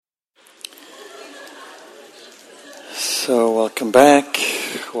So welcome back.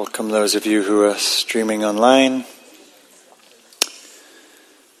 Welcome those of you who are streaming online.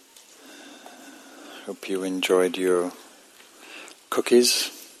 Hope you enjoyed your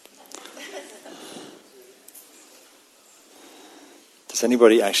cookies. Does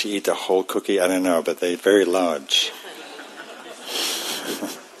anybody actually eat the whole cookie? I don't know, but they're very large.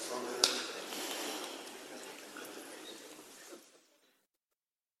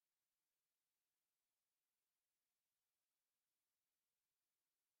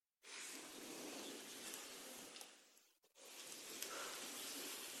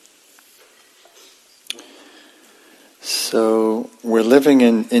 So, we're living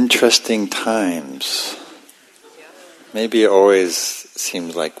in interesting times. Maybe it always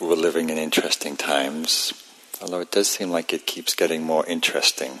seems like we're living in interesting times, although it does seem like it keeps getting more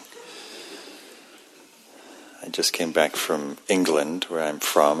interesting. I just came back from England, where I'm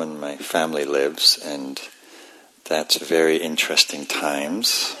from and my family lives, and that's very interesting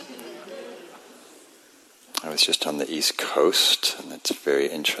times. I was just on the East Coast, and it's very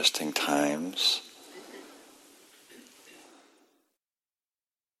interesting times.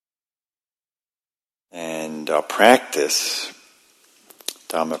 And our practice,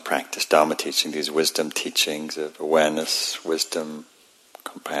 Dharma teaching, these wisdom teachings of awareness, wisdom,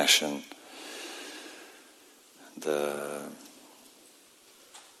 compassion,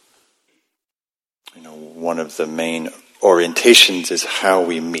 one of the main orientations is how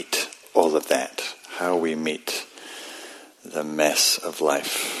we meet all of that, how we meet the mess of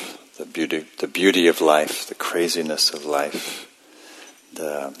life, the beauty of life, the craziness of life,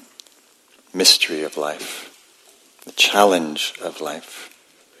 the mystery of life, the challenge of life,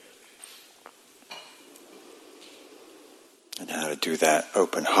 and how to do that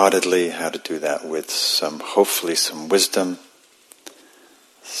open-heartedly, how to do that with hopefully some wisdom,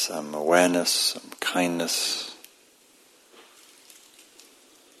 some awareness, some kindness,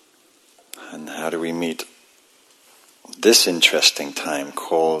 and how do we meet this interesting time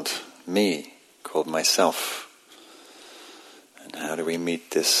called me, called myself, and how do we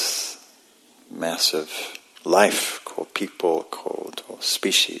meet this massive life called people, called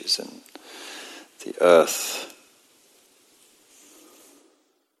species, and the earth.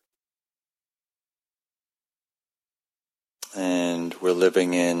 And we're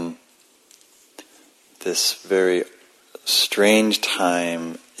living in this very strange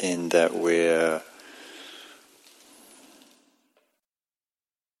time in that we're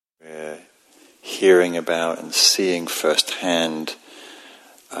hearing about and seeing firsthand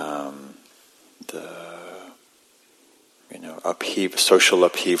social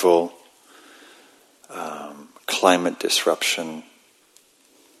upheaval, climate disruption,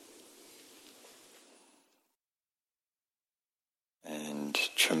 and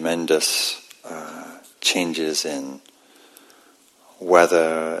tremendous changes in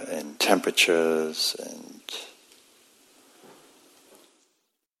weather and temperatures, and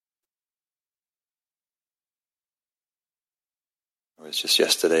I was just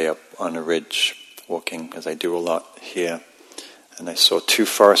yesterday up on a ridge walking, as I do a lot here, and I saw 2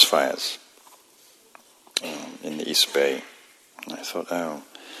 forest fires in the East Bay. And I thought,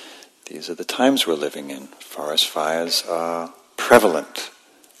 these are the times we're living in. Forest fires are prevalent.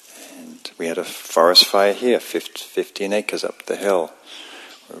 And we had a forest fire here, 15 acres up the hill.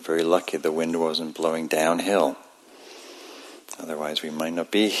 We're very lucky the wind wasn't blowing downhill. Otherwise we might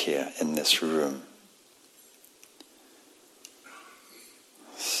not be here in this room.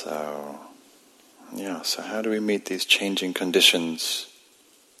 So how do we meet these changing conditions?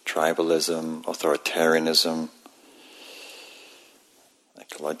 Tribalism, authoritarianism,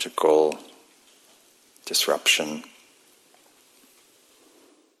 ecological disruption.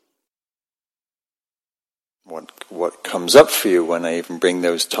 What comes up for you when I even bring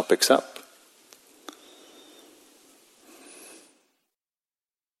those topics up?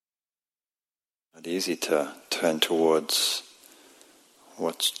 Not easy to turn towards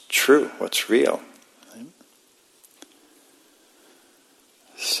what's true, what's real. Right?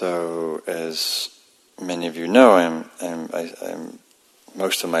 So, as many of you know, I'm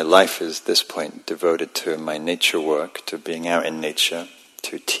most of my life is, at this point, devoted to my nature work, to being out in nature,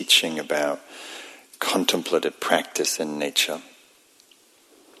 to teaching about contemplative practice in nature,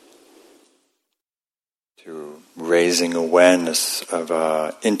 to raising awareness of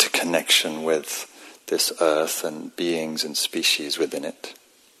our interconnection with this earth and beings and species within it,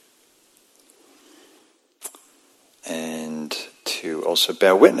 and to also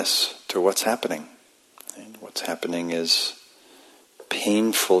bear witness to what's happening. And what's happening is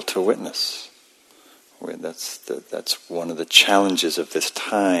painful to witness. That's one of the challenges of this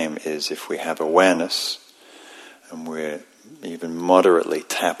time, is if we have awareness and we're even moderately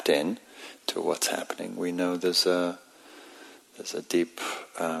tapped in to what's happening, we know there's a deep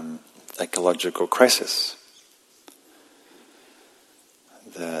ecological crisis.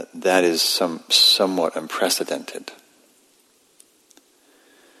 That is somewhat unprecedented,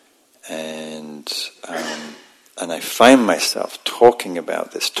 and I find myself talking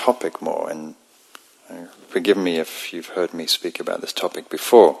about this topic more. And forgive me if you've heard me speak about this topic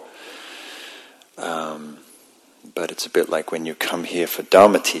before, but it's a bit like when you come here for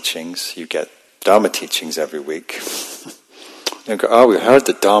Dharma teachings. You get Dharma teachings every week. You go, oh, we heard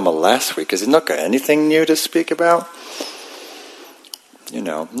the Dharma last week. Has it not got anything new to speak about?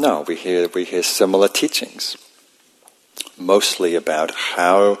 No, we hear similar teachings, mostly about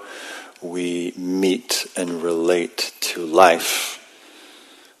how we meet and relate to life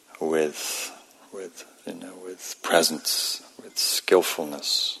with presence, with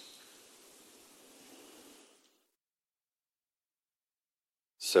skillfulness.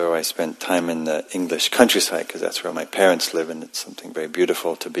 So I spent time in the English countryside because that's where my parents live, and it's something very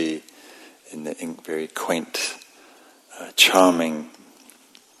beautiful to be in the very quaint, charming,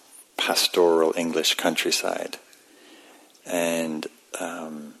 pastoral English countryside, and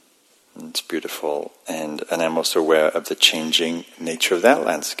it's beautiful. And I'm also aware of the changing nature of that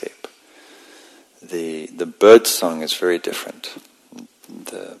landscape. The bird song is very different.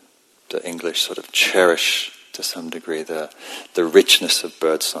 The English sort of cherish to some degree the richness of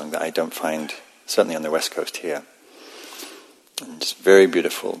bird song that I don't find certainly on the West Coast here. And it's very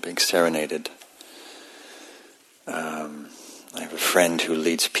beautiful, being serenaded. I have a friend who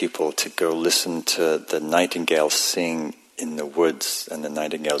leads people to go listen to the nightingales sing in the woods, and the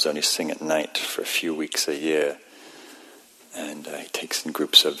nightingales only sing at night for a few weeks a year. And he takes in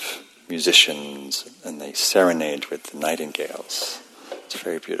groups of musicians, and they serenade with the nightingales. It's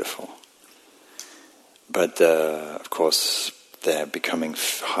very beautiful. But of course, they're becoming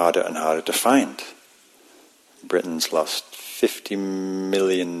harder and harder to find. Britain's lost 50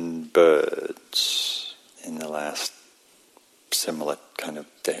 million birds in the last similar kind of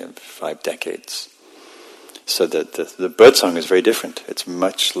 5 decades. So the bird song is very different. It's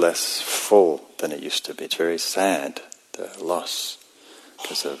much less full than it used to be. It's very sad, the loss,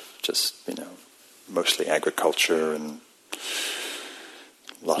 because of just, mostly agriculture and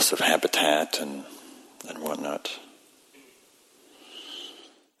loss of habitat and whatnot.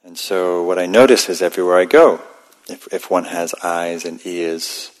 And so what I notice is everywhere I go, if one has eyes and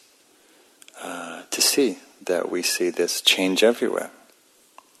ears to see, that we see this change everywhere.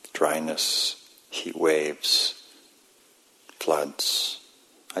 Dryness, heat waves, floods.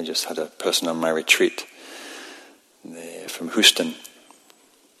 I just had a person on my retreat. They're from Houston,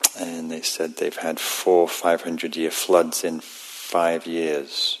 and they said they've had 4 500-year floods in 5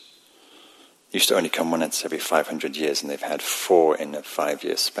 years. Used to only come once every 500 years, and they've had 4 in a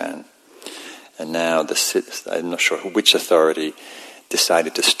 5-year span. And now I'm not sure which authority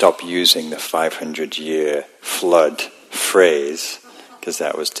decided to stop using the 500-year flood phrase, because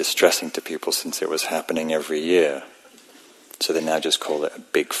that was distressing to people since it was happening every year. So they now just call it a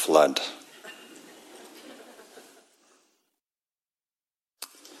big flood.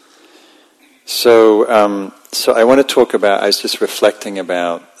 So I want to talk about, I was just reflecting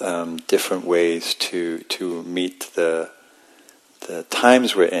about different ways to meet the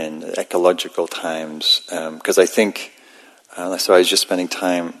times we're in, the ecological times, because I think, so I was just spending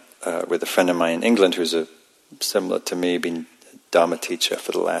time with a friend of mine in England who's similar to me, been a Dharma teacher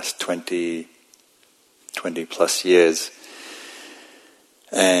for the last 20 plus years,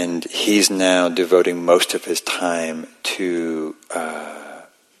 and he's now devoting most of his time to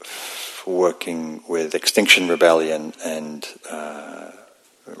working with Extinction Rebellion and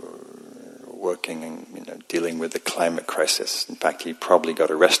working and dealing with the climate crisis. In fact, he probably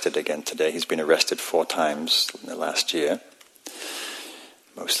got arrested again today. He's been arrested 4 times in the last year,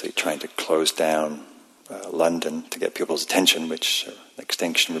 mostly trying to close down London to get people's attention, which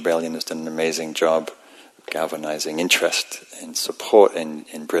Extinction Rebellion has done an amazing job of galvanizing interest and support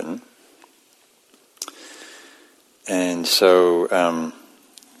in Britain. And so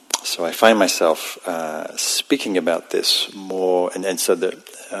I find myself speaking about this more, and so that,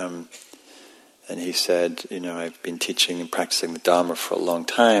 and he said, I've been teaching and practicing the Dharma for a long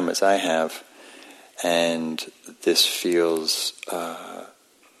time, as I have, and this feels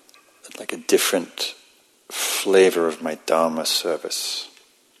like a different flavor of my Dharma service,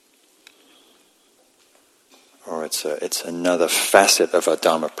 or it's another facet of a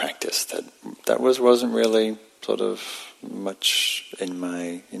Dharma practice that wasn't really sort of much in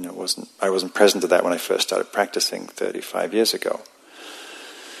my, I wasn't present to that when I first started practicing 35 years ago.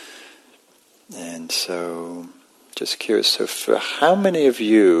 And so just curious, so for how many of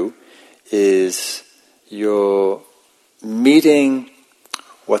you is your meeting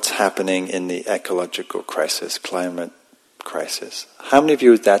what's happening in the ecological crisis, climate crisis, how many of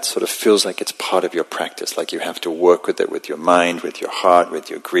you that sort of feels like it's part of your practice, like you have to work with it with your mind, with your heart, with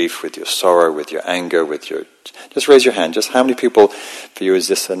your grief, with your sorrow, with your anger, with your... Just raise your hand. Just how many people for you is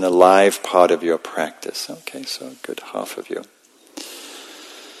this an alive part of your practice? Okay, so a good half of you.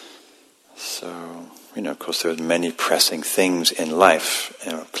 So, of course there are many pressing things in life.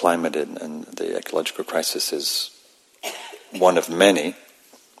 Climate and the ecological crisis is one of many.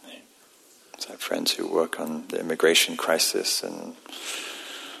 I have friends who work on the immigration crisis and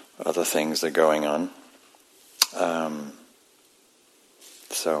other things that are going on.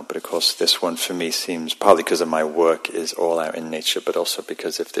 But of course this one for me seems, partly because of my work, is all out in nature, but also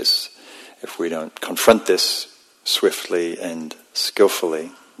because if we don't confront this swiftly and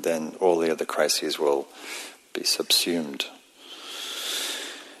skillfully, then all the other crises will be subsumed.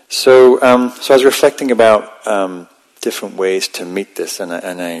 So I was reflecting about different ways to meet this, and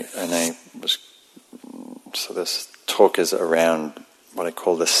I was, so this talk is around what I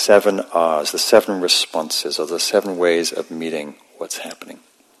call the 7 R's, the 7 responses, or the 7 ways of meeting what's happening,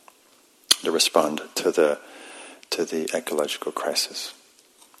 to respond to the ecological crisis.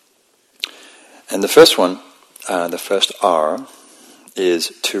 And the first one, the first R,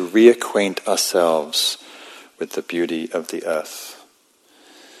 is to reacquaint ourselves with the beauty of the earth.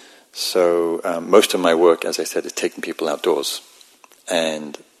 So most of my work, as I said, is taking people outdoors.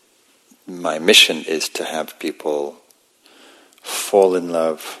 And my mission is to have people fall in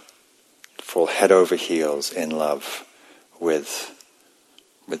love, fall head over heels in love with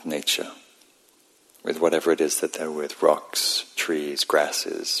nature, with whatever it is that they're with: rocks, trees,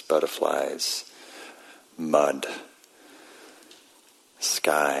 grasses, butterflies, mud,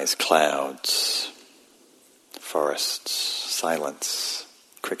 skies, clouds, forests, silence,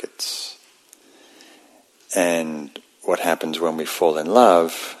 crickets. And what happens when we fall in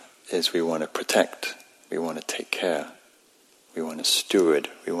love is we want to protect, we want to take care, we want to steward,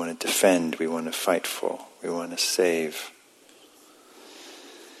 we want to defend, we want to fight for, we want to save.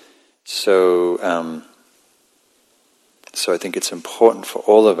 So I think it's important for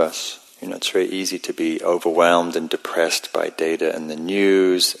all of us. It's very easy to be overwhelmed and depressed by data and the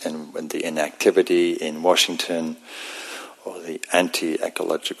news and the inactivity in Washington, or the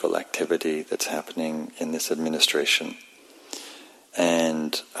anti-ecological activity that's happening in this administration.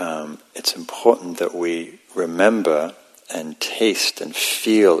 And it's important that we remember and taste and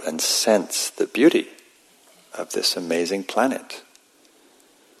feel and sense the beauty of this amazing planet.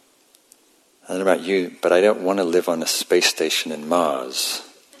 I don't know about you, but I don't want to live on a space station in Mars.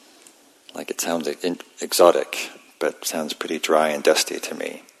 Like, it sounds exotic, but sounds pretty dry and dusty to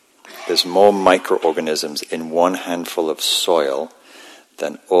me. There's more microorganisms in one handful of soil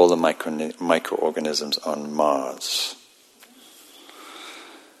than all the microorganisms on Mars.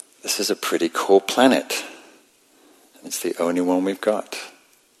 This is a pretty cool planet. It's the only one we've got.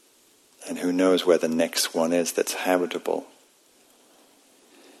 And who knows where the next one is that's habitable.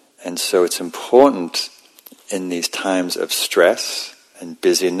 And so it's important in these times of stress and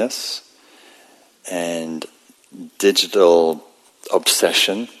busyness and digital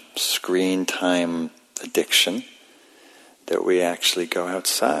obsession, screen time addiction, that we actually go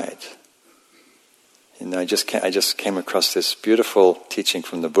outside. I just came across this beautiful teaching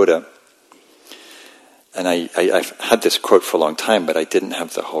from the Buddha, and I've had this quote for a long time, but I didn't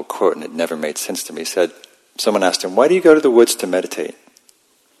have the whole quote, and it never made sense to me. He said, someone asked him, "Why do you go to the woods to meditate?"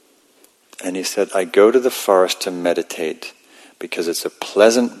 And he said, "I go to the forest to meditate because it's a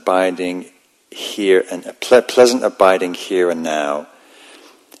pleasant abiding here and now,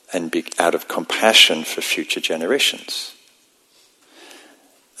 and be out of compassion for future generations."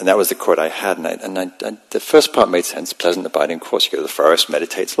 And that was the quote I had, and the first part made sense. Pleasant abiding, of course, you go to the forest,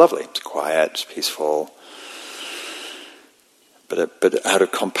 meditate, it's lovely, it's quiet, it's peaceful. But out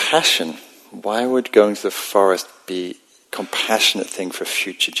of compassion, why would going to the forest be a compassionate thing for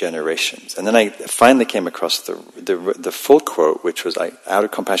future generations? And then I finally came across the full quote, which was, out of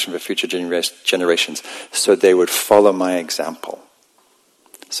compassion for future generations, so they would follow my example.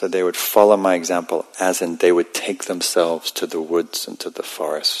 So they would follow my example, as in they would take themselves to the woods and to the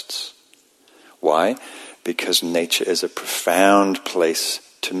forests. Why? Because nature is a profound place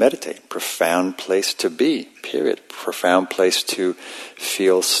to meditate, profound place to be, period. Profound place to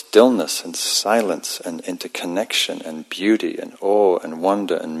feel stillness and silence and interconnection and beauty and awe and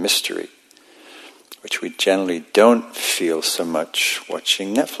wonder and mystery, which we generally don't feel so much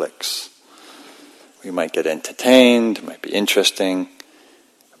watching Netflix. We might get entertained, it might be interesting,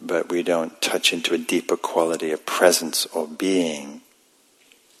 but we don't touch into a deeper quality of presence or being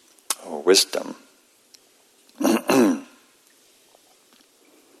or wisdom.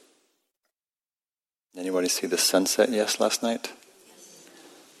 Anybody see the sunset last night?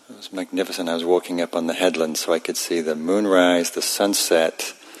 It was magnificent. I was walking up on the headland so I could see the moonrise, the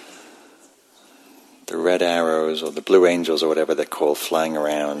sunset, the red arrows or the blue angels or whatever they're called flying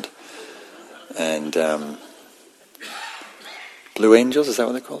around. And blue angels, is that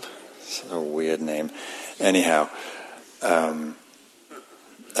what they're called? It's a weird name. Anyhow, and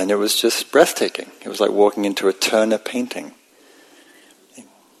it was just breathtaking. It was like walking into a Turner painting.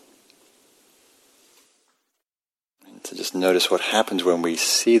 And to just notice what happens when we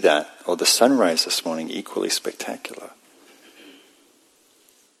see that, or the sunrise this morning, equally spectacular.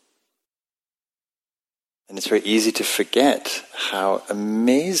 And it's very easy to forget how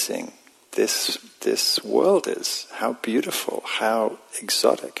amazing this world is, how beautiful, how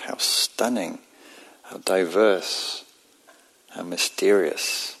exotic, how stunning, how diverse, how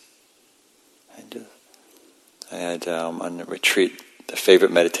mysterious. I had on a retreat, the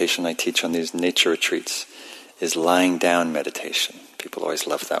favorite meditation I teach on these nature retreats is lying down meditation. People always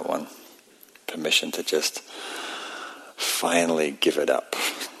love that one. Permission to just finally give it up,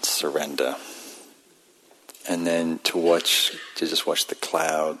 surrender. And then to just watch the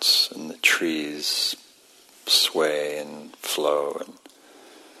clouds and the trees sway and flow.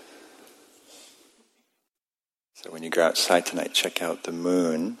 So when you go outside tonight, check out the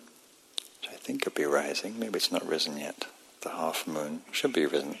moon, which I think could be rising. Maybe it's not risen yet. The half moon should be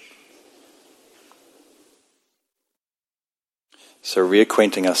risen. So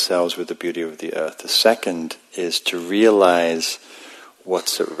reacquainting ourselves with the beauty of the earth. The second is to realize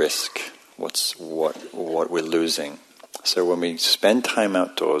what's at risk. What we're losing. So when we spend time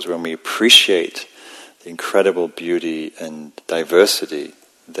outdoors, when we appreciate the incredible beauty and diversity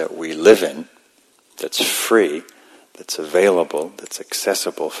that we live in, that's free, that's available, that's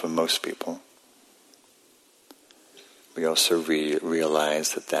accessible for most people, we also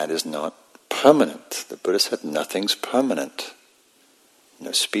realize that is not permanent. The Buddha said nothing's permanent.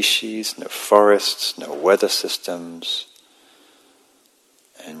 No species, no forests, no weather systems.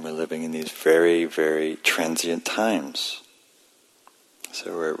 And we're living in these very, very transient times.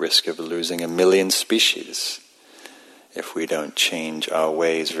 So we're at risk of losing 1 million species if we don't change our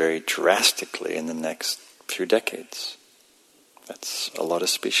ways very drastically in the next few decades. That's a lot of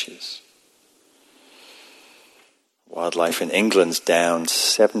species. Wildlife in England's down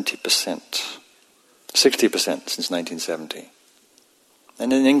 70%, 60% since 1970.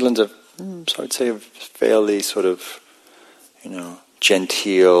 And in England's so I'd say a fairly sort of,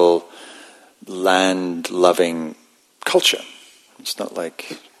 genteel, land-loving culture. It's not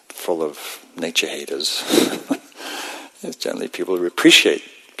like full of nature haters. It's generally people who appreciate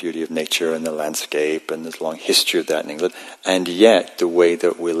beauty of nature and the landscape, and there's a long history of that in England. And yet, the way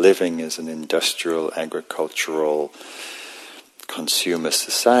that we're living is an industrial, agricultural, consumer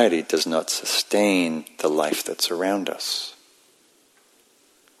society does not sustain the life that's around us.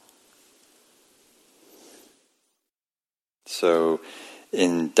 So,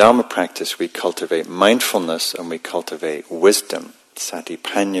 in Dharma practice, we cultivate mindfulness and we cultivate wisdom.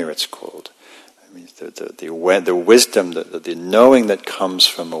 Satipanya, it's called. I mean, the wisdom, the knowing that comes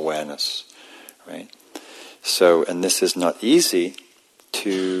from awareness, right? So, and this is not easy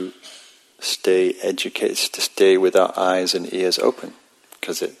to stay educated, to stay with our eyes and ears open,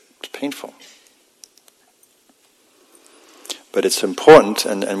 because it's painful. But it's important,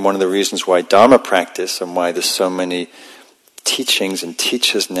 and one of the reasons why Dharma practice and why there's so many teachings and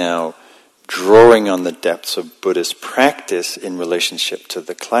teachers now drawing on the depths of Buddhist practice in relationship to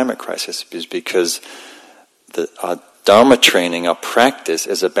the climate crisis is because our Dharma training, our practice,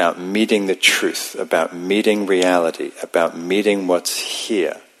 is about meeting the truth, about meeting reality, about meeting what's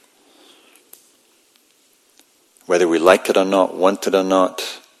here. Whether we like it or not, want it or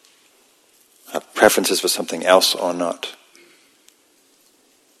not, have preferences for something else or not.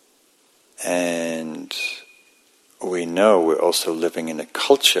 And we know we're also living in a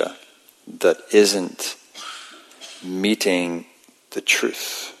culture that isn't meeting the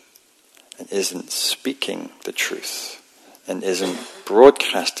truth, and isn't speaking the truth, and isn't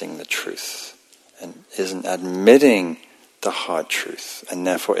broadcasting the truth, and isn't admitting the hard truth, and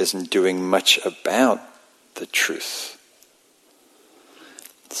therefore isn't doing much about the truth.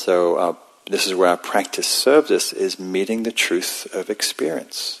 So this is where our practice serves us, is meeting the truth of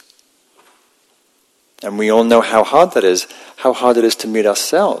experience. And we all know how hard that is, how hard it is to meet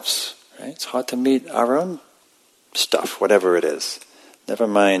ourselves. Right? It's hard to meet our own stuff, whatever it is. Never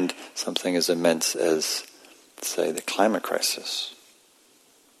mind something as immense as, say, the climate crisis.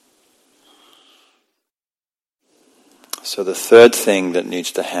 So the third thing that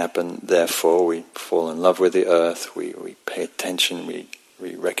needs to happen, therefore, we fall in love with the earth, we pay attention,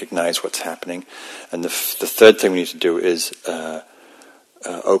 we recognize what's happening. And the third thing we need to do is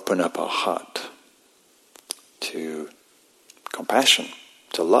open up our heart to compassion,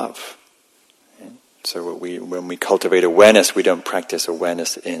 to love. So when we cultivate awareness, we don't practice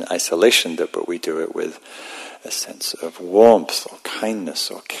awareness in isolation, but we do it with a sense of warmth or kindness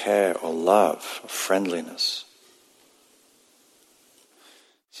or care or love or friendliness.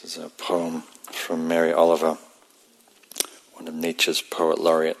 This is a poem from Mary Oliver, one of nature's poet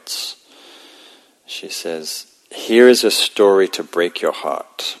laureates. She says, "Here is a story to break your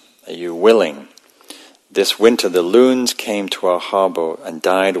heart. Are you willing? This winter the loons came to our harbor and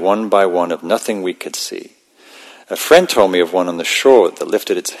died one by one of nothing we could see. A friend told me of one on the shore that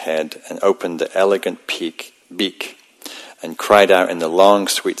lifted its head and opened the elegant beak and cried out in the long,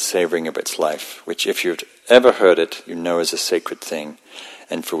 sweet savoring of its life, which if you've ever heard it, you know is a sacred thing,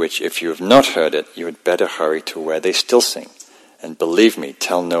 and for which if you have not heard it, you had better hurry to where they still sing. And believe me,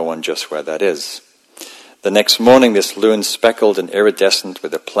 tell no one just where that is." The next morning, this loon, speckled and iridescent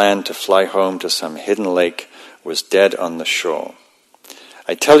with a plan to fly home to some hidden lake, was dead on the shore.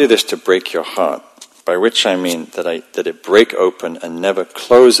 I tell you this to break your heart, by which I mean that it break open and never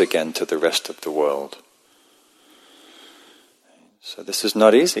close again to the rest of the world. So this is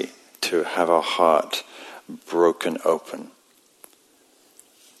not easy, to have our heart broken open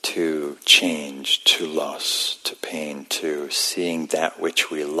to change, to loss, to pain, to seeing that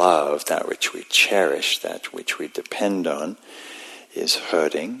which we love, that which we cherish, that which we depend on is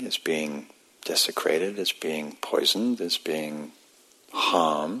hurting, is being desecrated, is being poisoned, is being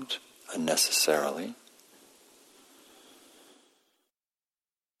harmed unnecessarily.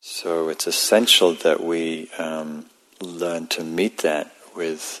 So it's essential that we learn to meet that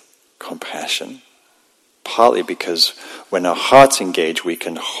with compassion, partly because when our hearts engage, we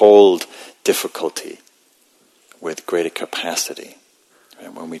can hold difficulty with greater capacity.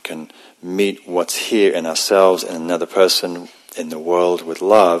 And when we can meet what's here in ourselves, in another person, in the world with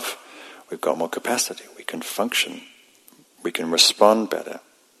love, we've got more capacity. We can function. We can respond better.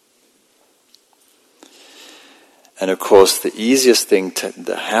 And of course, the easiest thing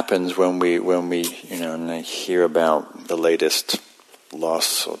that happens when we and I hear about the latest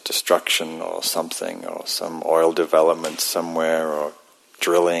loss or destruction or something, or some oil development somewhere, or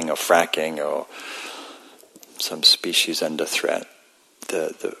drilling or fracking, or some species under threat,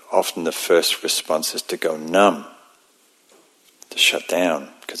 often the first response is to go numb, to shut down,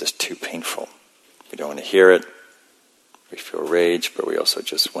 because it's too painful. We don't want to hear it. We feel rage, but we also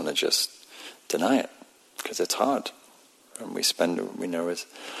just want to deny it, because it's hard. And we spend,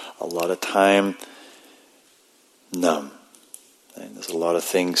 a lot of time numb. And there's a lot of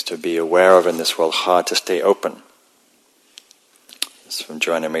things to be aware of in this world, hard to stay open. This is from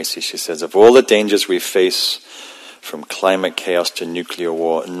Joanna Macy. She says, "Of all the dangers we face, from climate chaos to nuclear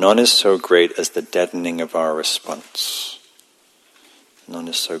war, none is so great as the deadening of our response." None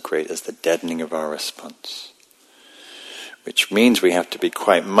is so great as the deadening of our response. Which means we have to be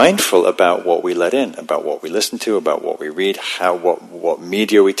quite mindful about what we let in, about what we listen to, about what we read, what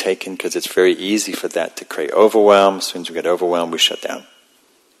media we take in, because it's very easy for that to create overwhelm. As soon as we get overwhelmed, we shut down.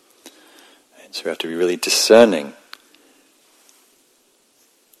 And so we have to be really discerning.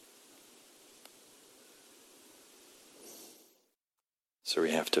 So we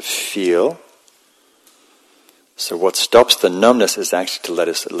have to feel. So what stops the numbness is actually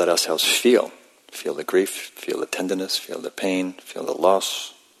to let ourselves feel. Feel the grief, feel the tenderness, feel the pain, feel the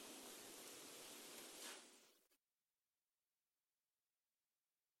loss.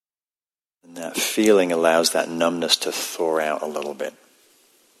 And that feeling allows that numbness to thaw out a little bit.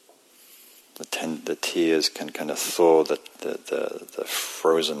 The tears can kind of thaw the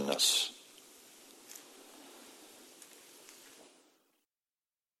frozenness.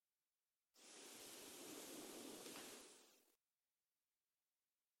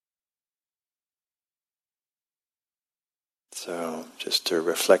 So just to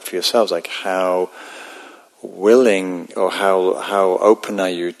reflect for yourselves, like how willing or how open are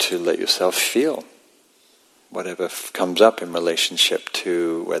you to let yourself feel whatever comes up in relationship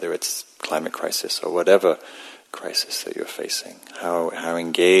to whether it's climate crisis or whatever crisis that you're facing. How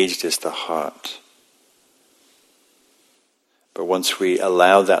engaged is the heart? But once we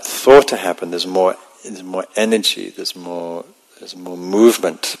allow that thought to happen, there's more energy, there's more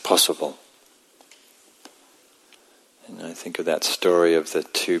movement possible. And I think of that story of the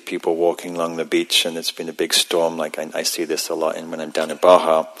two people walking along the beach, and it's been a big storm. Like I see this a lot when I'm down in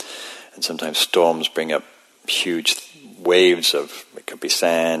Baja, and sometimes storms bring up huge waves of, it could be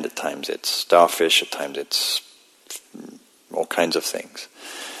sand, at times it's starfish, at times it's all kinds of things.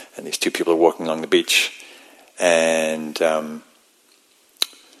 And these two people are walking along the beach, and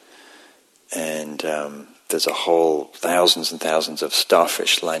there's a whole thousands and thousands of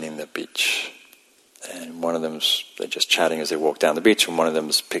starfish lining the beach. And they're just chatting as they walk down the beach, and one of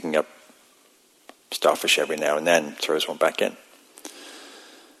them's picking up starfish every now and then, throws one back in.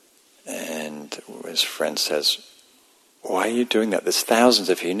 And his friend says, "Why are you doing that? There's thousands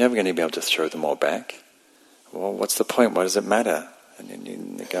of you. You're never going to be able to throw them all back. Well, what's the point? Why does it matter?" And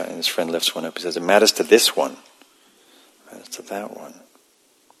his friend lifts one up. He says, "It matters to this one. It matters to that one."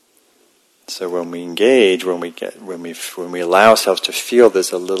 So when we engage, when we allow ourselves to feel,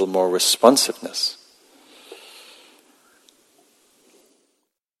 there's a little more responsiveness.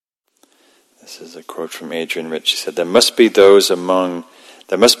 This is a quote from Adrian Rich. She said, there must be those among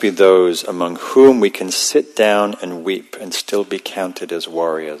whom we can sit down and weep and still be counted as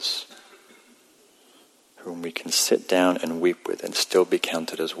warriors." Whom we can sit down and weep with and still be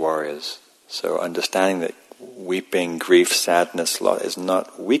counted as warriors. So understanding that weeping, grief, sadness is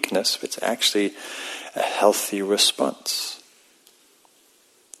not weakness, it's actually a healthy response.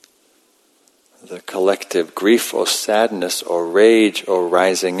 The collective grief or sadness or rage or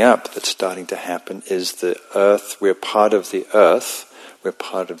rising up that's starting to happen is the earth. We're part of the earth. We're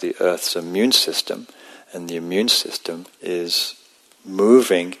part of the earth's immune system, and the immune system is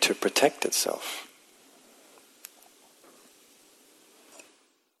moving to protect itself.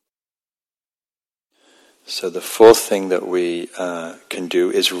 So the fourth thing that we can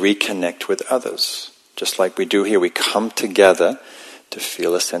do is reconnect with others. Just like we do here, we come together to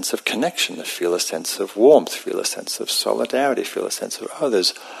feel a sense of connection, to feel a sense of warmth, feel a sense of solidarity, feel a sense of, oh,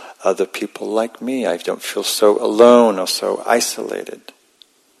 there's other people like me. I don't feel so alone or so isolated.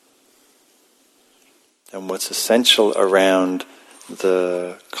 And what's essential around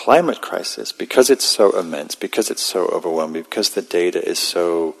the climate crisis, because it's so immense, because it's so overwhelming, because the data is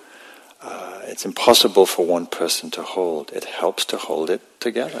so it's impossible for one person to hold. It helps to hold it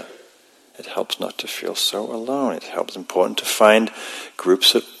together. It helps not to feel so alone. It helps important to find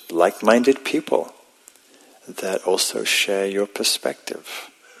groups of like-minded people that also share your perspective.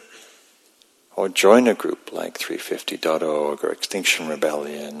 Or join a group like 350.org or Extinction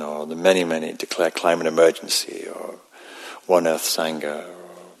Rebellion or the many Declare Climate Emergency or One Earth Sangha or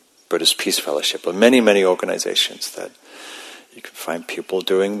Buddhist Peace Fellowship or many organizations that you can find people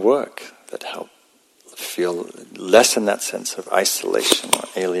doing work that help lessen that sense of isolation or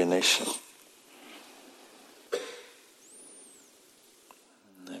alienation.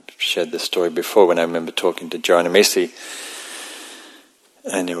 I've shared this story before when I remember talking to John Macy,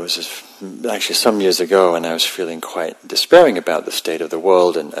 and it was actually some years ago, and I was feeling quite despairing about the state of the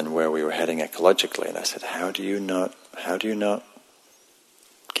world and where we were heading ecologically. And I said, how do you not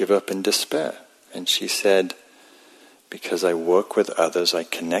give up in despair? And she said, because I work with others, I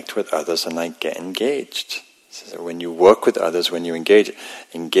connect with others, and I get engaged. So when you work with others, when you engage,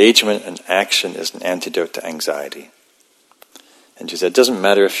 engagement and action is an antidote to anxiety. And she said, it doesn't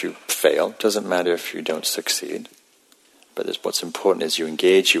matter if you fail, it doesn't matter if you don't succeed, but what's important is you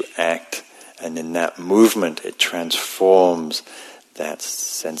engage, you act, and in that movement it transforms that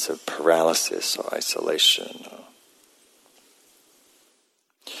sense of paralysis or isolation.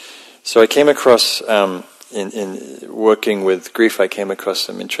 So I came across, in working with grief, I came across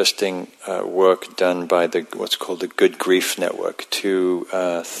some interesting work done by what's called the Good Grief Network. Two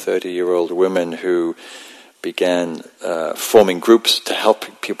 30-year-old women who began forming groups to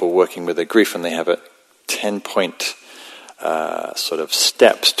help people working with their grief, and they have a 10-point sort of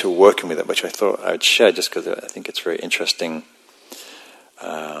steps to working with it, which I thought I would share just because I think it's very interesting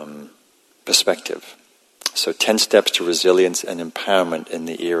perspective. So 10 steps to resilience and empowerment in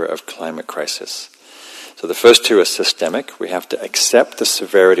the era of climate crisis. So the first two are systemic. We have to accept the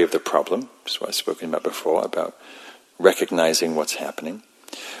severity of the problem, which is what I've spoken about before, about recognizing what's happening.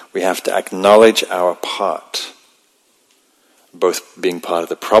 We have to acknowledge our part, both being part of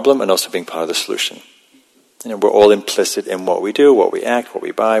the problem and also being part of the solution. We're all implicit in what we do, what we act, what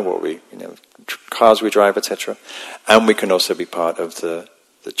we buy, cars we drive, etc. And we can also be part of the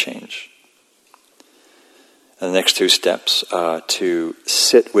change. And the next two steps are to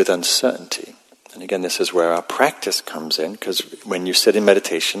sit with uncertainty. And again, this is where our practice comes in, because when you sit in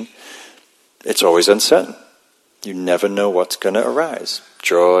meditation, it's always uncertain. You never know what's going to arise.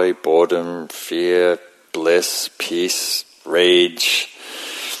 Joy, boredom, fear, bliss, peace, rage,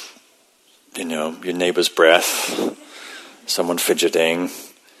 your neighbor's breath, someone fidgeting,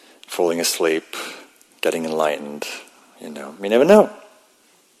 falling asleep, getting enlightened, you never know.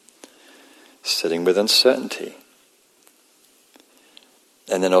 Sitting with uncertainty.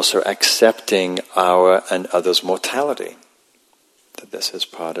 And then also accepting our and others' mortality. that this is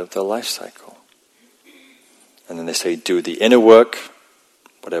part of the life cycle. And then they say, do the inner work,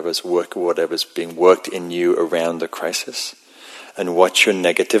 whatever's being worked in you around the crisis, and watch your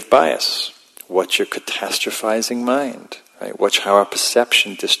negative bias, watch your catastrophizing mind, right? Watch how our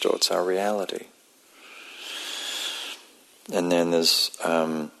perception distorts our reality. And then there's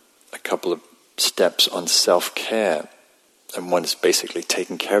a couple of steps on self-care. And one is basically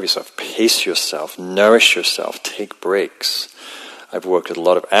taking care of yourself. Pace yourself, nourish yourself, take breaks. I've worked with a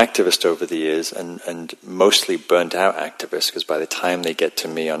lot of activists over the years, and mostly burnt out activists, because by the time they get to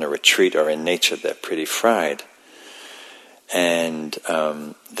me on a retreat or in nature, they're pretty fried. And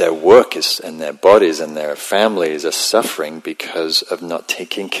their work and their bodies and their families are suffering because of not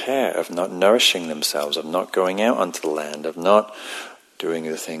taking care, of not nourishing themselves, of not going out onto the land, of not doing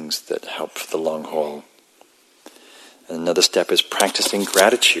the things that help for the long haul. And another step is practicing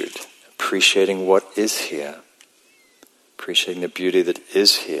gratitude, appreciating what is here, appreciating the beauty that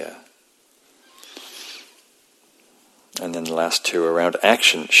is here. And then the last two around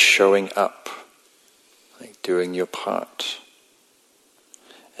action, showing up, like doing your part,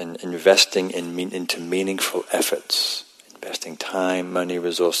 and investing into meaningful efforts, investing time, money,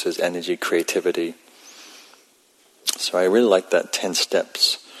 resources, energy, creativity. So I really like that 10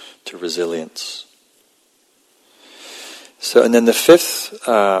 steps to resilience. So, and then the fifth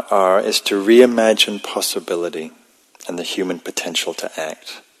R is to reimagine possibility and the human potential to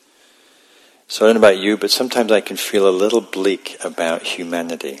act. So I don't know about you, but sometimes I can feel a little bleak about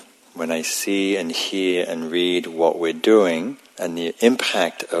humanity when I see and hear and read what we're doing and the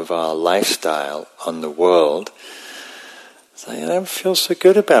impact of our lifestyle on the world. So I don't feel so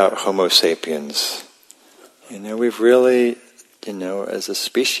good about Homo sapiens. We've really, as a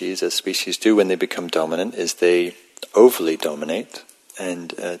species do when they become dominant, is they overly dominate,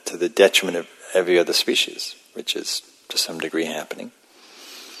 and to the detriment of every other species, which is to some degree happening.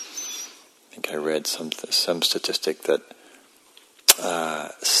 I think I read some statistic that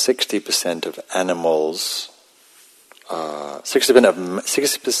 60% of animals,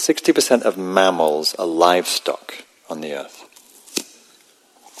 60% of mammals are livestock on the earth.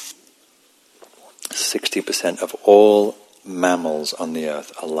 60% of all mammals on the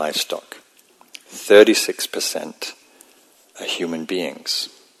earth are livestock. 36% are human beings.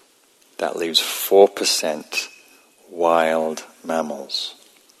 That leaves 4% wild mammals.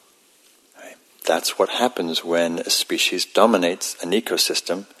 Right? That's what happens when a species dominates an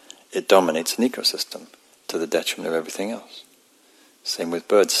ecosystem. It dominates an ecosystem to the detriment of everything else. Same with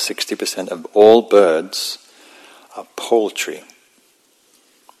birds. 60% of all birds are poultry,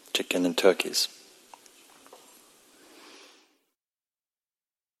 chicken and turkeys.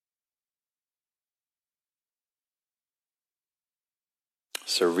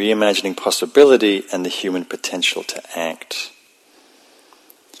 So reimagining possibility and the human potential to act.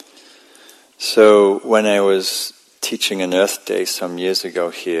 So when I was teaching an Earth Day some years ago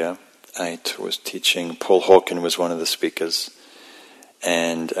here, I was teaching, Paul Hawken was one of the speakers,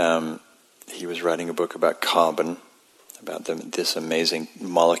 and he was writing a book about carbon, about this amazing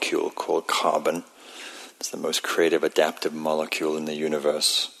molecule called carbon. It's the most creative, adaptive molecule in the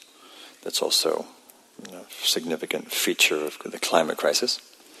universe. That's also a significant feature of the climate crisis.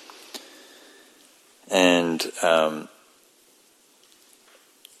 And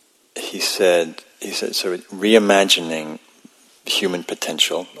he said, so reimagining human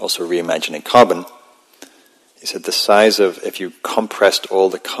potential, also reimagining carbon. He said the size of, if you compressed all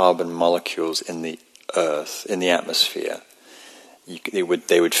the carbon molecules in the earth, in the atmosphere, they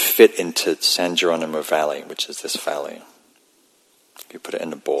would fit into San Geronimo Valley, which is this valley. If you put it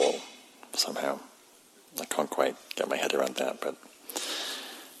in a ball somehow. I can't quite get my head around that, but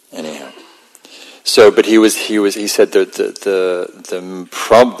anyhow. So, but he said that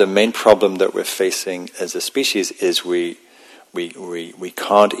the main problem that we're facing as a species is we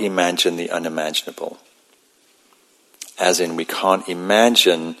can't imagine the unimaginable. As in, we can't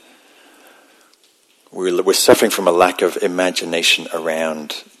imagine. We're suffering from a lack of imagination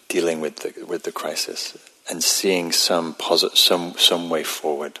around dealing with the crisis and seeing some way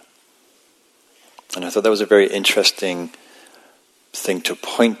forward. And I thought that was a very interesting thing to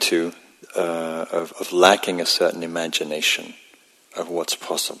point to, of lacking a certain imagination of what's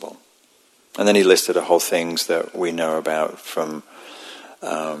possible. And then he listed a whole things that we know about from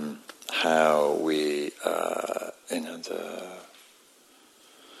how we, the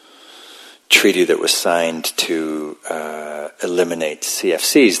treaty that was signed to eliminate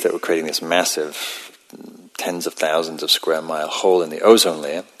CFCs that were creating this massive tens of thousands of square mile hole in the ozone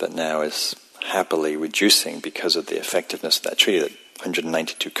layer that now is happily reducing because of the effectiveness of that treaty. That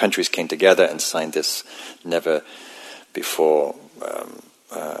 192 countries came together and signed this never before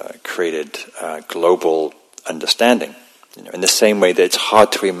created global understanding. In the same way that it's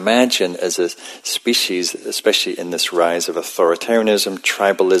hard to imagine as a species, especially in this rise of authoritarianism,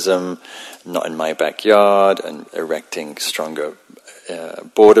 tribalism, not in my backyard, and erecting stronger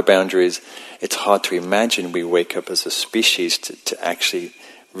border boundaries, it's hard to imagine we wake up as a species to actually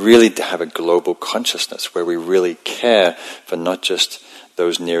really to have a global consciousness where we really care for not just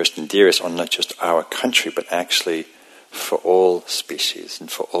those nearest and dearest, or not just our country, but actually for all species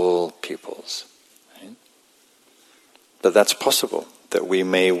and for all peoples. That's possible, that we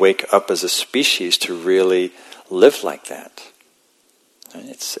may wake up as a species to really live like that.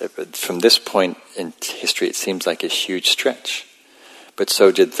 From this point in history, it seems like a huge stretch. But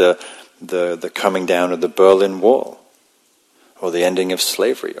so did the coming down of the Berlin Wall, or the ending of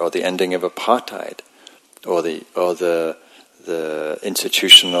slavery, or the ending of apartheid, or the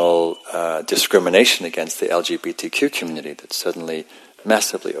institutional discrimination against the LGBTQ community that's suddenly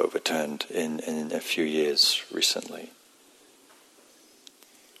massively overturned in a few years recently.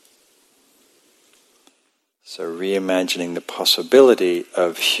 So reimagining the possibility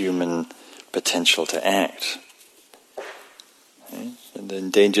of human potential to act. And the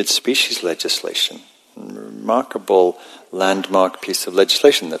endangered species legislation, a remarkable landmark piece of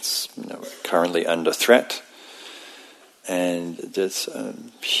legislation that's currently under threat. And there's a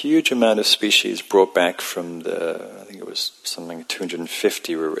huge amount of species brought back from I think it was something like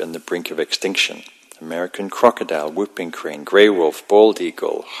 250 were in the brink of extinction. American crocodile, whooping crane, grey wolf, bald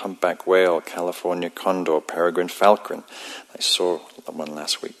eagle, humpback whale, California condor, peregrine falcon. I saw one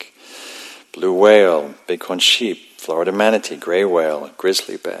last week. Blue whale, bighorn sheep, Florida manatee, grey whale,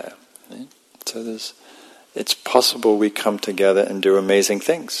 grizzly bear. So it's possible we come together and do amazing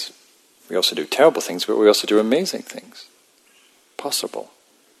things. We also do terrible things, but we also do amazing things. Possible.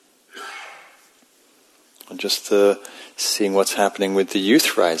 And just seeing what's happening with the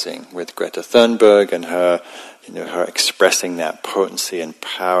youth rising, with Greta Thunberg and her expressing that potency and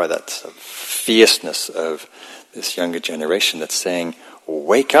power, that sort of fierceness of this younger generation that's saying,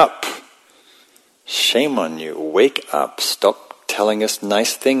 wake up, shame on you, wake up, stop telling us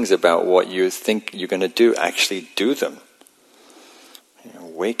nice things about what you think you're going to do, actually do them.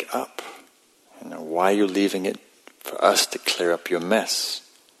 Wake up. Why are you leaving it for us to clear up your mess?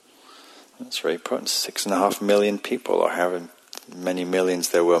 It's very important. 6.5 million people, or however many millions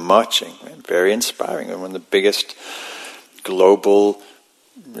there were marching. Very inspiring. And one of the biggest global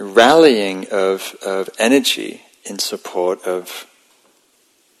rallying of energy in support of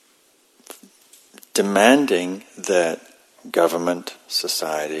demanding that government,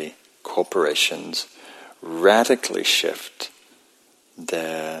 society, corporations radically shift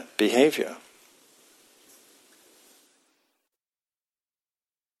their behavior.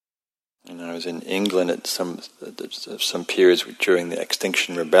 I was in England at some periods during the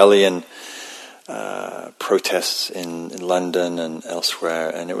Extinction Rebellion, protests in London and elsewhere,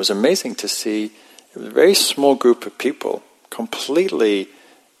 and it was amazing to see a very small group of people completely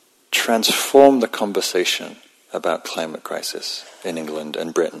transform the conversation about climate crisis in England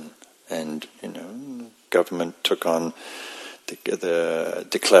and Britain. And government took on the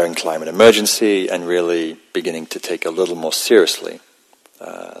declaring climate emergency and really beginning to take a little more seriously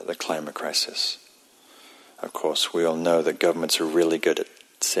the climate crisis. Of course, we all know that governments are really good at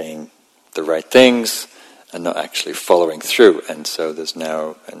saying the right things and not actually following through. And so there's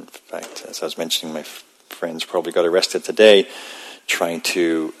now, in fact, as I was mentioning, my friends probably got arrested today trying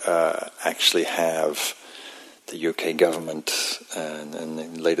to actually have the UK government,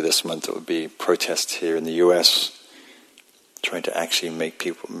 and later this month it would be protests here in the US, trying to actually make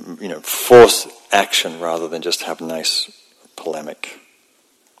people, force action rather than just have nice polemic.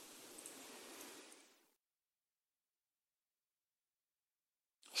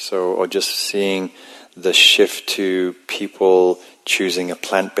 So, or just seeing the shift to people choosing a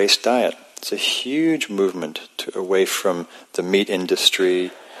plant-based diet. It's a huge movement away from the meat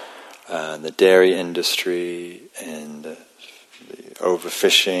industry, the dairy industry, and the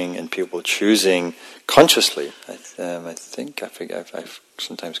overfishing, and people choosing consciously. I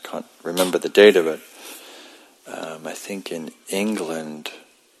sometimes can't remember the data, but I think in England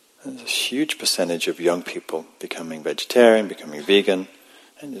there's a huge percentage of young people becoming vegetarian, becoming vegan,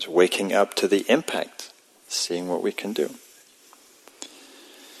 and just waking up to the impact, seeing what we can do.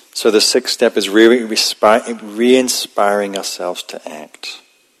 So the sixth step is really re-inspiring ourselves to act.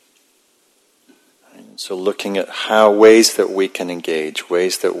 And so looking at ways that we can engage,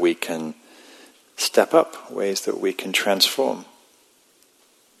 ways that we can step up, ways that we can transform.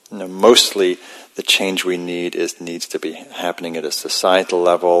 mostly the change we need needs to be happening at a societal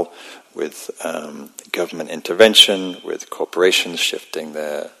level, with government intervention, with corporations shifting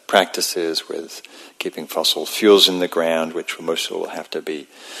their practices, with keeping fossil fuels in the ground, which most will have to be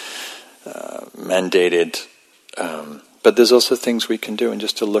mandated. But there's also things we can do, and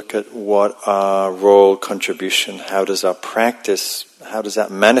just to look at what our role, contribution, how does our practice, how does that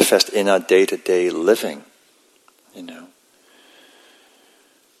manifest in our day-to-day living,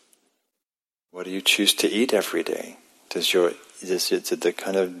 What do you choose to eat every day? Is it the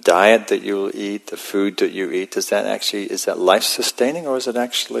kind of diet that you will eat, the food that you eat, is that life-sustaining, or is it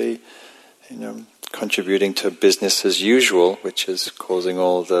actually, contributing to business as usual, which is causing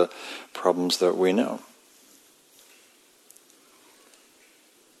all the problems that we know?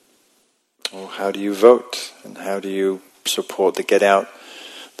 Or how do you vote, and how do you support the Get Out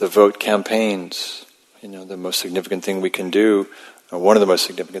the Vote campaigns? The most significant thing we can do, or one of the most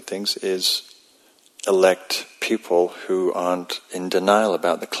significant things, is elect people who aren't in denial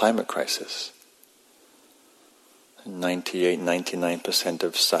about the climate crisis. 99%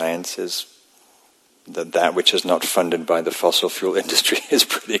 of science is that which is not funded by the fossil fuel industry is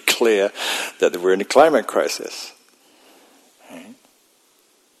pretty clear that we're in a climate crisis. Right?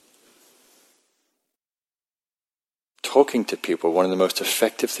 Talking to people, one of the most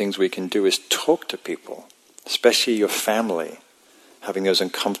effective things we can do is talk to people, especially your family, having those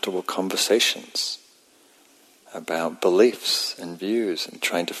uncomfortable conversations about beliefs and views, and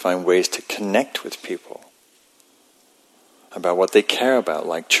trying to find ways to connect with people about what they care about,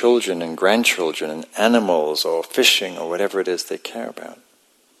 like children and grandchildren and animals or fishing or whatever it is they care about.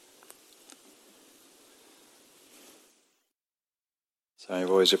 So I've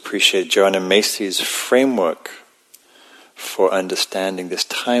always appreciated Joanna Macy's framework for understanding this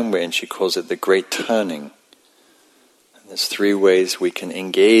time we're in. She calls it the Great Turning. There's 3 ways we can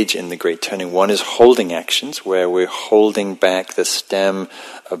engage in the Great Turning. One is holding actions, where we're holding back the stem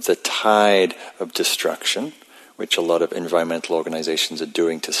of the tide of destruction, which a lot of environmental organizations are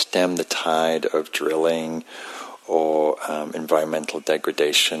doing to stem the tide of drilling or environmental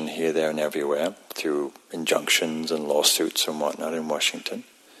degradation here, there, and everywhere, through injunctions and lawsuits and whatnot in Washington,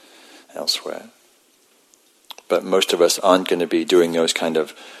 elsewhere. But most of us aren't going to be doing those kind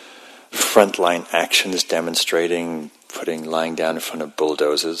of frontline actions, demonstrating, lying down in front of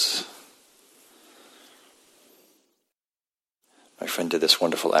bulldozers. My friend did this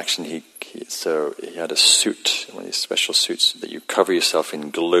wonderful action. He had a suit, one of these special suits that you cover yourself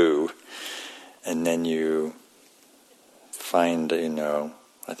in glue, and then you find,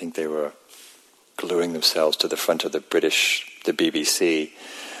 I think they were gluing themselves to the front of the BBC,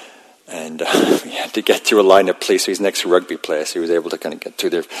 and he had to get through a line of police. So he's an ex-rugby player, so he was able to kind of get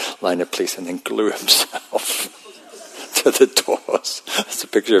through the line of police and then glue himself to the doors. That's a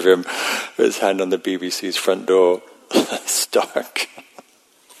picture of him with his hand on the BBC's front door. Stark.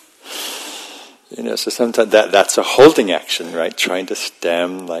 So sometimes that's a holding action, right? Trying to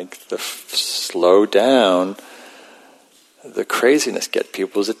stem, slow down the craziness, get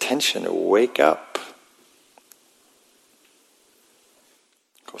people's attention, wake up.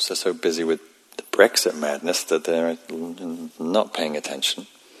 Of course, they're so busy with the Brexit madness that they're not paying attention.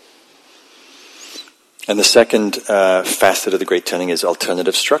 And the second facet of the Great Turning is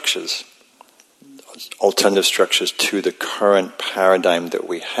alternative structures. Alternative structures to the current paradigm that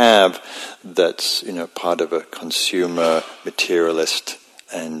we have, that's part of a consumer, materialist,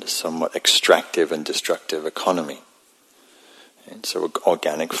 and somewhat extractive and destructive economy. And so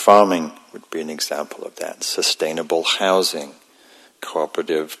organic farming would be an example of that. Sustainable housing,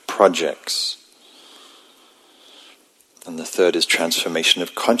 cooperative projects. And the third is transformation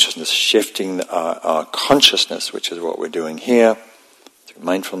of consciousness, shifting our consciousness, which is what we're doing here, through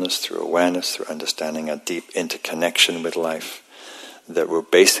mindfulness, through awareness, through understanding our deep interconnection with life, that we're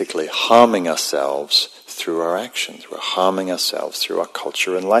basically harming ourselves through our actions. We're harming ourselves through our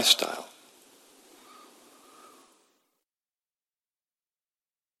culture and lifestyle.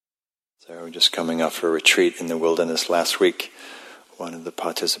 So we're just coming off a retreat in the wilderness last week. One of the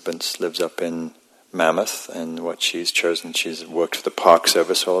participants lives up in Mammoth, and what she's chosen, she's worked for the Park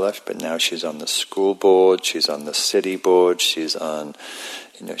Service all her life, but now she's on the school board, she's on the city board, she's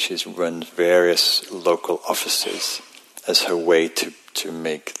run various local offices as her way to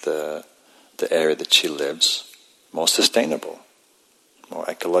make the area that she lives more sustainable, more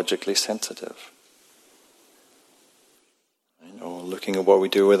ecologically sensitive. Looking at what we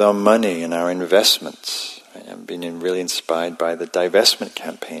do with our money and our investments. I'm being really inspired by the divestment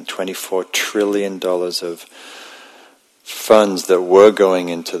campaign. $24 trillion of funds that were going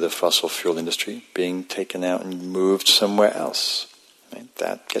into the fossil fuel industry being taken out and moved somewhere else. Right?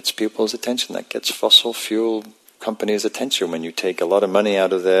 That gets people's attention. That gets fossil fuel companies' attention when you take a lot of money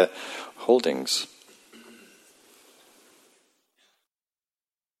out of their holdings.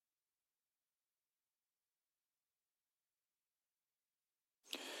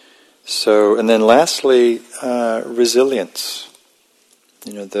 So, and then lastly, resilience.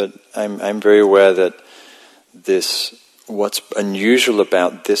 That I'm very aware that what's unusual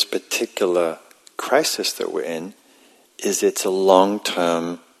about this particular crisis that we're in is it's a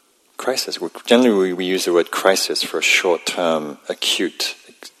long-term crisis. Generally, we use the word crisis for a short-term, acute,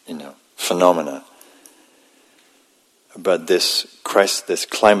 phenomena. But this crisis, this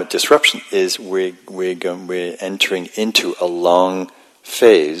climate disruption, is we're entering into a long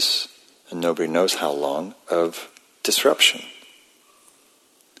phase, and nobody knows how long, of disruption.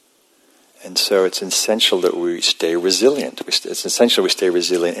 And so it's essential that we stay resilient. It's essential we stay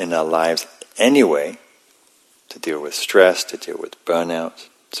resilient in our lives anyway, to deal with stress, to deal with burnout,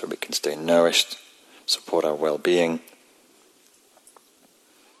 so we can stay nourished, support our well-being.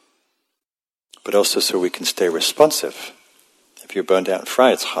 But also so we can stay responsive. If you're burned out and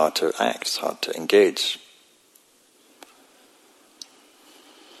fried, it's hard to act, it's hard to engage.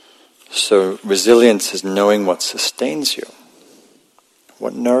 So resilience is knowing what sustains you,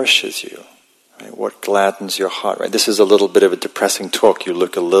 what nourishes you, right? What gladdens your heart. Right? This is a little bit of a depressing talk. You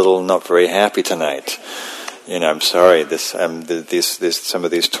look a little not very happy tonight. I'm sorry. Some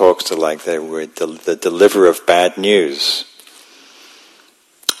of these talks are like they were the deliverer of bad news.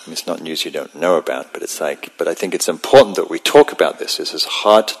 It's not news you don't know about, but but I think it's important that we talk about this. This is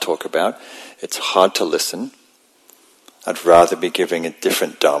hard to talk about. It's hard to listen. I'd rather be giving a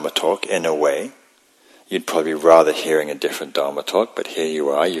different Dharma talk in a way. You'd probably rather hearing a different Dharma talk, but here you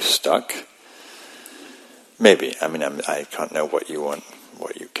are, you're stuck. Maybe. I can't know what you want,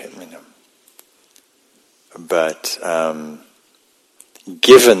 what you can, But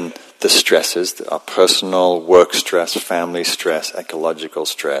given the stresses, our personal work stress, family stress, ecological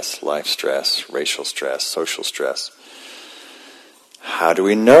stress, life stress, racial stress, social stress, how do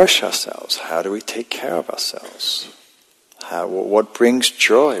we nourish ourselves? How do we take care of ourselves? What brings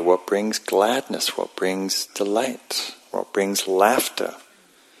joy? What brings gladness? What brings delight? What brings laughter?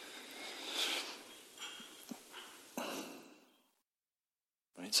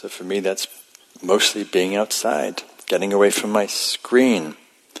 Right, so for me, that's mostly being outside, getting away from my screen,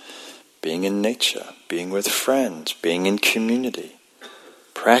 being in nature, being with friends, being in community,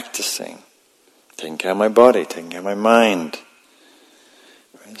 practicing, taking care of my body, taking care of my mind.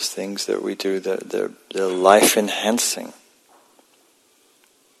 There's things that we do that they're life-enhancing.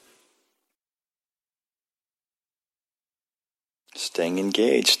 Staying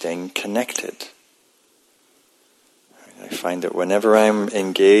engaged, staying connected. I find that whenever I'm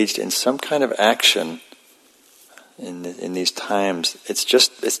engaged in some kind of action in these times, I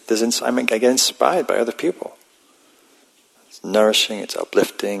get inspired by other people. It's nourishing, it's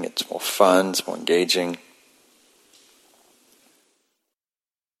uplifting, it's more fun, it's more engaging.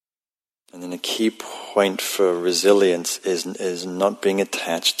 And then a key point for resilience is not being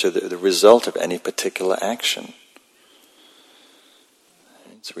attached to the result of any particular action.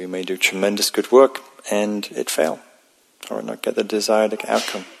 So we may do tremendous good work and it fail, or not get the desired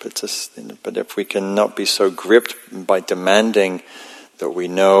outcome. But if we can not be so gripped by demanding that we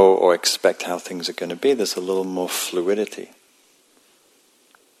know or expect how things are going to be, there's a little more fluidity.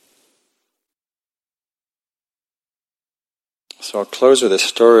 So I'll close with a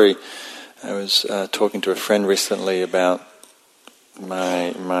story. I was talking to a friend recently about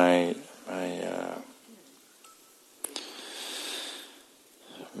my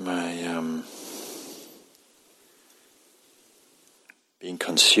being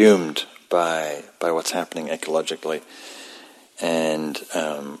consumed by what's happening ecologically, and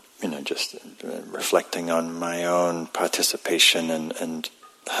just reflecting on my own participation and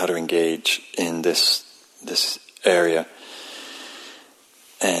how to engage in this area.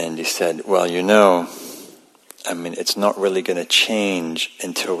 And he said, well, it's not really going to change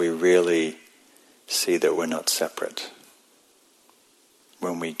until we really see that we're not separate.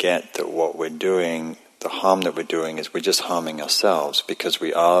 When we get that what we're doing, the harm that we're doing is we're just harming ourselves, because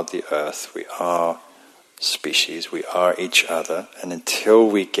we are the earth, we are species, we are each other, and until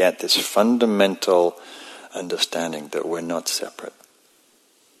we get this fundamental understanding that we're not separate,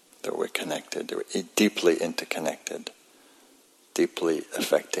 that we're connected, that we're deeply interconnected, deeply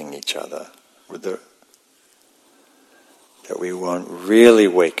affecting each other, that we won't really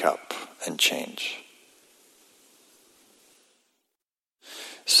wake up and change.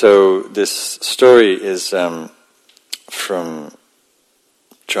 So this story is from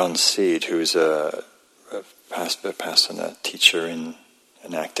John Seed, who's a pastor, teacher in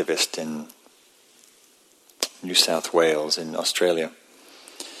an activist in New South Wales in Australia.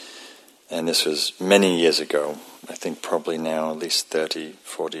 And this was many years ago, I think probably now at least 30,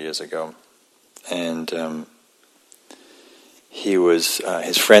 40 years ago. And he was,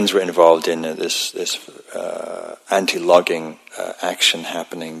 his friends were involved in this anti-logging action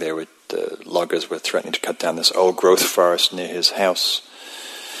happening. The loggers were threatening to cut down this old growth forest near his house.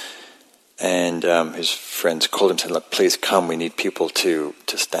 And his friends called him and said, "Look, please come, we need people to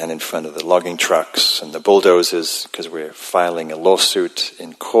stand in front of the logging trucks and the bulldozers, because we're filing a lawsuit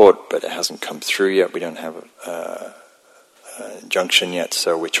in court, but it hasn't come through yet. We don't have an injunction yet,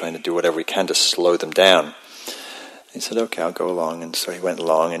 so we're trying to do whatever we can to slow them down." He said, "Okay, I'll go along." And so he went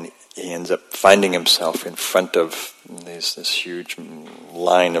along, and he ends up finding himself in front of this huge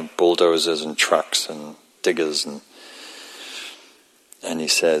line of bulldozers and trucks and diggers, and he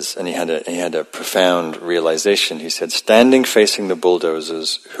says, and he had a profound realization. He said, "Standing facing the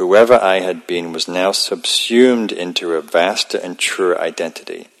bulldozers, whoever I had been was now subsumed into a vaster and truer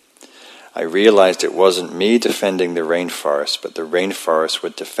identity. I realized it wasn't me defending the rainforest, but the rainforests were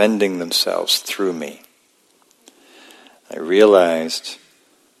defending themselves through me. I realized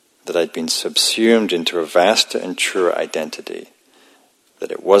that I'd been subsumed into a vaster and truer identity,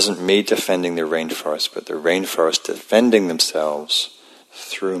 that it wasn't me defending the rainforest, but the rainforest defending themselves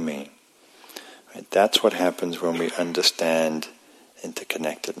through me." Right? That's what happens when we understand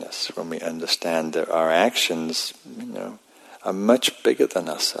interconnectedness, when we understand that our actions, are much bigger than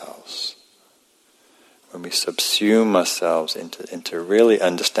ourselves. When we subsume ourselves into really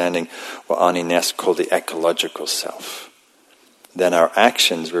understanding what Arnie Ness called the ecological self, then our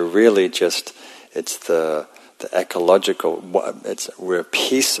actions were really just, it's the ecological, we're a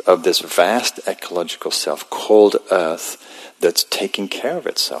piece of this vast ecological self called Earth that's taking care of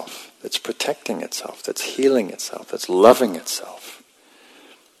itself, that's protecting itself, that's healing itself, that's loving itself.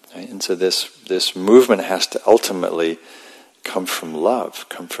 Right? And so this movement has to ultimately come from love,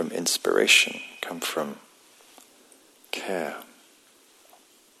 come from inspiration, come from care.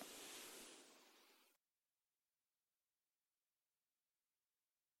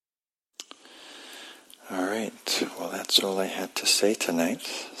 All right, well, that's all I had to say tonight.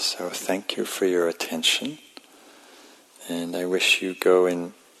 So thank you for your attention. And I wish you go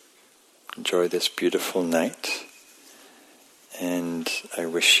and enjoy this beautiful night. And I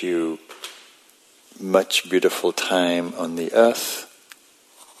wish you much beautiful time on the earth,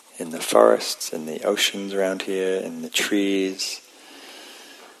 in the forests, in the oceans around here, in the trees.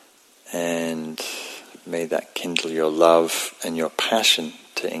 And may that kindle your love and your passion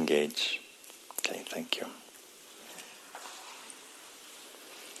to engage. Okay, thank you.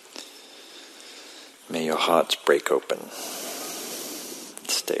 May your hearts break open.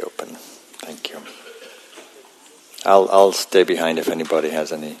 Stay open. Thank you. I'll stay behind if anybody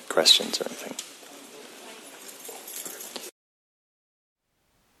has any questions or anything.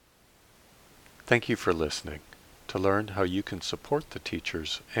 Thank you for listening. To learn how you can support the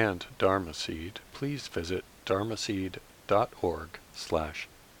teachers and Dharma Seed, please visit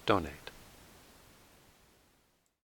dharmaseed.org/donate.